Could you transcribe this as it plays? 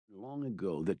long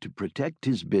ago that to protect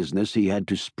his business he had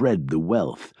to spread the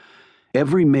wealth.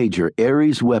 Every major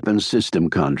Ares weapons system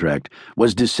contract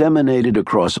was disseminated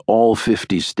across all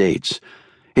 50 states.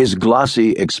 His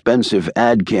glossy, expensive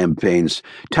ad campaigns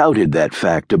touted that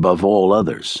fact above all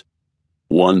others.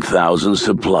 1,000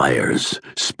 suppliers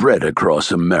spread across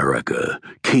America,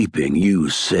 keeping you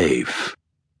safe.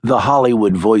 The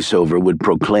Hollywood voiceover would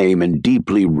proclaim in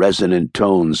deeply resonant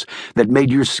tones that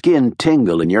made your skin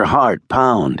tingle and your heart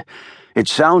pound. It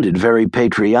sounded very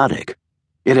patriotic.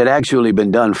 It had actually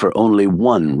been done for only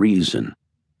one reason.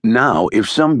 Now, if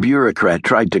some bureaucrat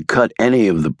tried to cut any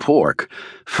of the pork,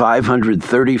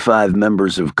 535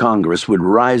 members of Congress would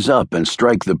rise up and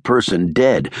strike the person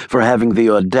dead for having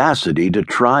the audacity to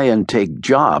try and take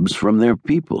jobs from their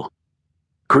people.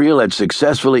 Creel had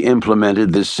successfully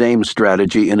implemented this same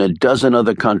strategy in a dozen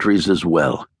other countries as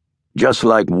well. Just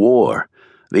like war,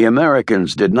 the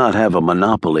Americans did not have a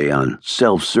monopoly on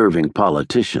self-serving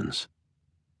politicians.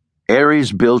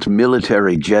 Ares-built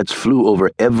military jets flew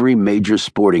over every major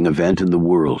sporting event in the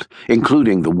world,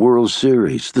 including the World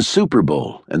Series, the Super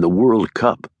Bowl, and the World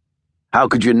Cup. How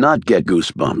could you not get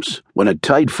goosebumps when a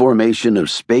tight formation of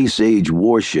space-age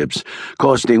warships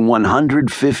costing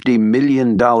 $150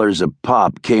 million a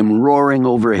pop came roaring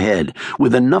overhead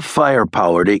with enough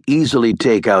firepower to easily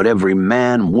take out every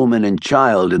man, woman, and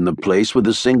child in the place with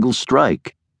a single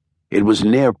strike? It was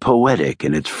near poetic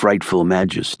in its frightful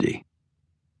majesty.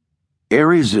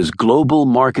 Ares's global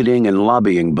marketing and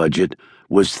lobbying budget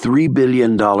was $3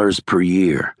 billion per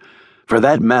year. For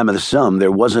that mammoth sum,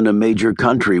 there wasn't a major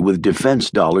country with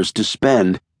defense dollars to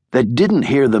spend that didn't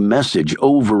hear the message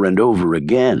over and over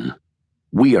again.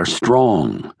 We are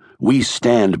strong. We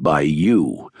stand by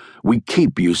you. We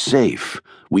keep you safe.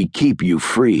 We keep you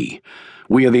free.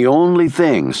 We are the only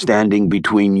thing standing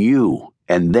between you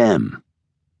and them.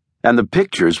 And the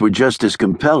pictures were just as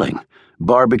compelling.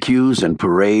 Barbecues and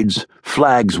parades,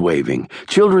 flags waving,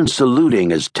 children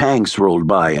saluting as tanks rolled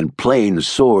by and planes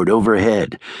soared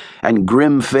overhead, and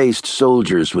grim-faced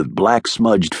soldiers with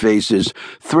black-smudged faces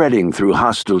threading through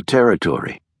hostile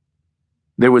territory.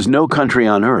 There was no country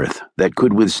on Earth that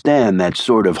could withstand that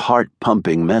sort of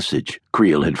heart-pumping message,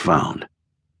 Creel had found.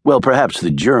 Well, perhaps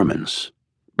the Germans,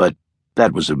 but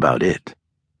that was about it.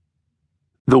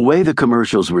 The way the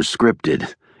commercials were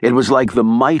scripted, it was like the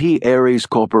mighty Ares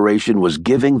Corporation was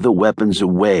giving the weapons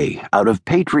away out of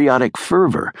patriotic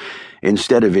fervor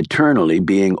instead of eternally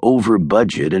being over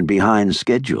budget and behind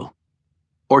schedule,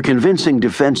 or convincing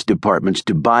defense departments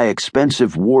to buy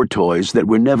expensive war toys that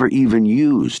were never even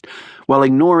used, while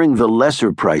ignoring the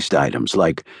lesser-priced items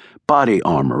like body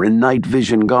armor and night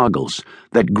vision goggles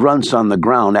that grunts on the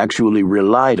ground actually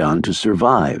relied on to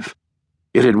survive.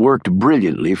 It had worked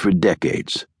brilliantly for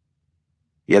decades.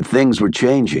 Yet things were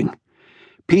changing.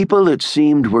 People, it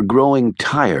seemed, were growing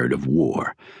tired of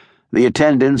war. The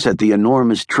attendance at the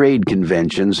enormous trade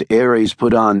conventions Ares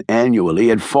put on annually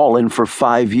had fallen for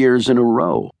 5 years in a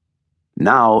row.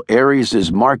 Now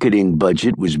Ares's marketing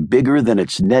budget was bigger than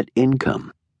its net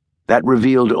income. That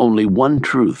revealed only one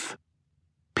truth.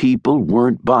 People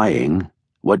weren't buying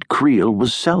what Creel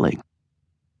was selling.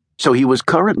 So he was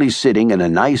currently sitting in a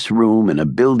nice room in a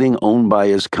building owned by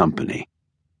his company.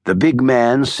 The big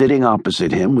man sitting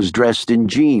opposite him was dressed in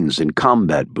jeans and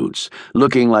combat boots,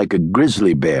 looking like a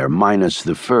grizzly bear minus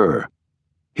the fur.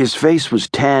 His face was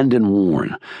tanned and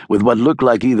worn, with what looked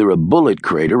like either a bullet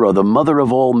crater or the mother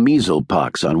of all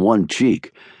measlepox on one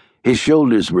cheek. His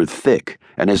shoulders were thick,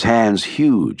 and his hands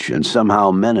huge and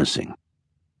somehow menacing.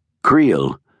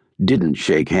 Creel didn't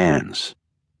shake hands.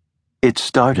 "It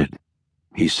started,"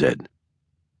 he said.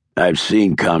 "I've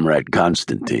seen Comrade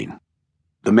Constantine."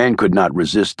 The man could not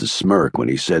resist a smirk when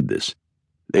he said this.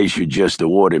 They should just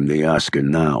award him the Oscar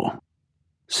now.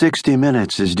 60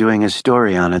 Minutes is doing a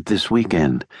story on it this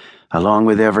weekend, along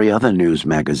with every other news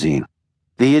magazine.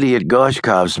 The idiot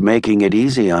Goshkov's making it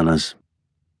easy on us.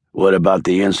 What about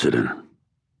the incident?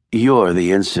 You're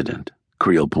the incident,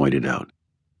 Creel pointed out.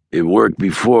 It worked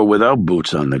before without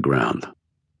boots on the ground.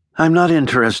 I'm not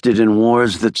interested in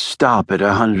wars that stop at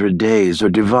 100 days or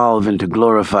devolve into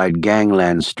glorified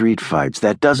gangland street fights.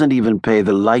 That doesn't even pay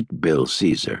the light bill,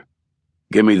 Caesar.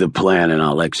 Give me the plan and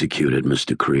I'll execute it,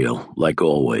 Mr. Creel, like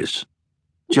always.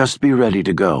 Just be ready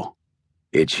to go.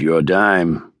 It's your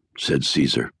dime, said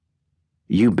Caesar.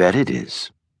 You bet it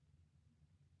is.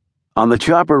 On the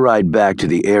chopper ride back to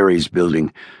the Ares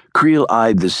building, Creel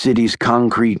eyed the city's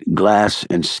concrete, glass,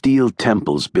 and steel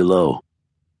temples below.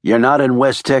 You're not in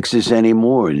West Texas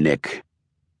anymore, Nick.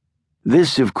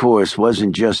 This, of course,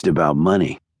 wasn't just about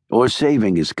money, or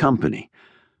saving his company.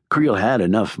 Creel had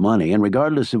enough money, and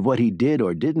regardless of what he did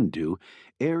or didn't do,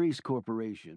 Ares Corporation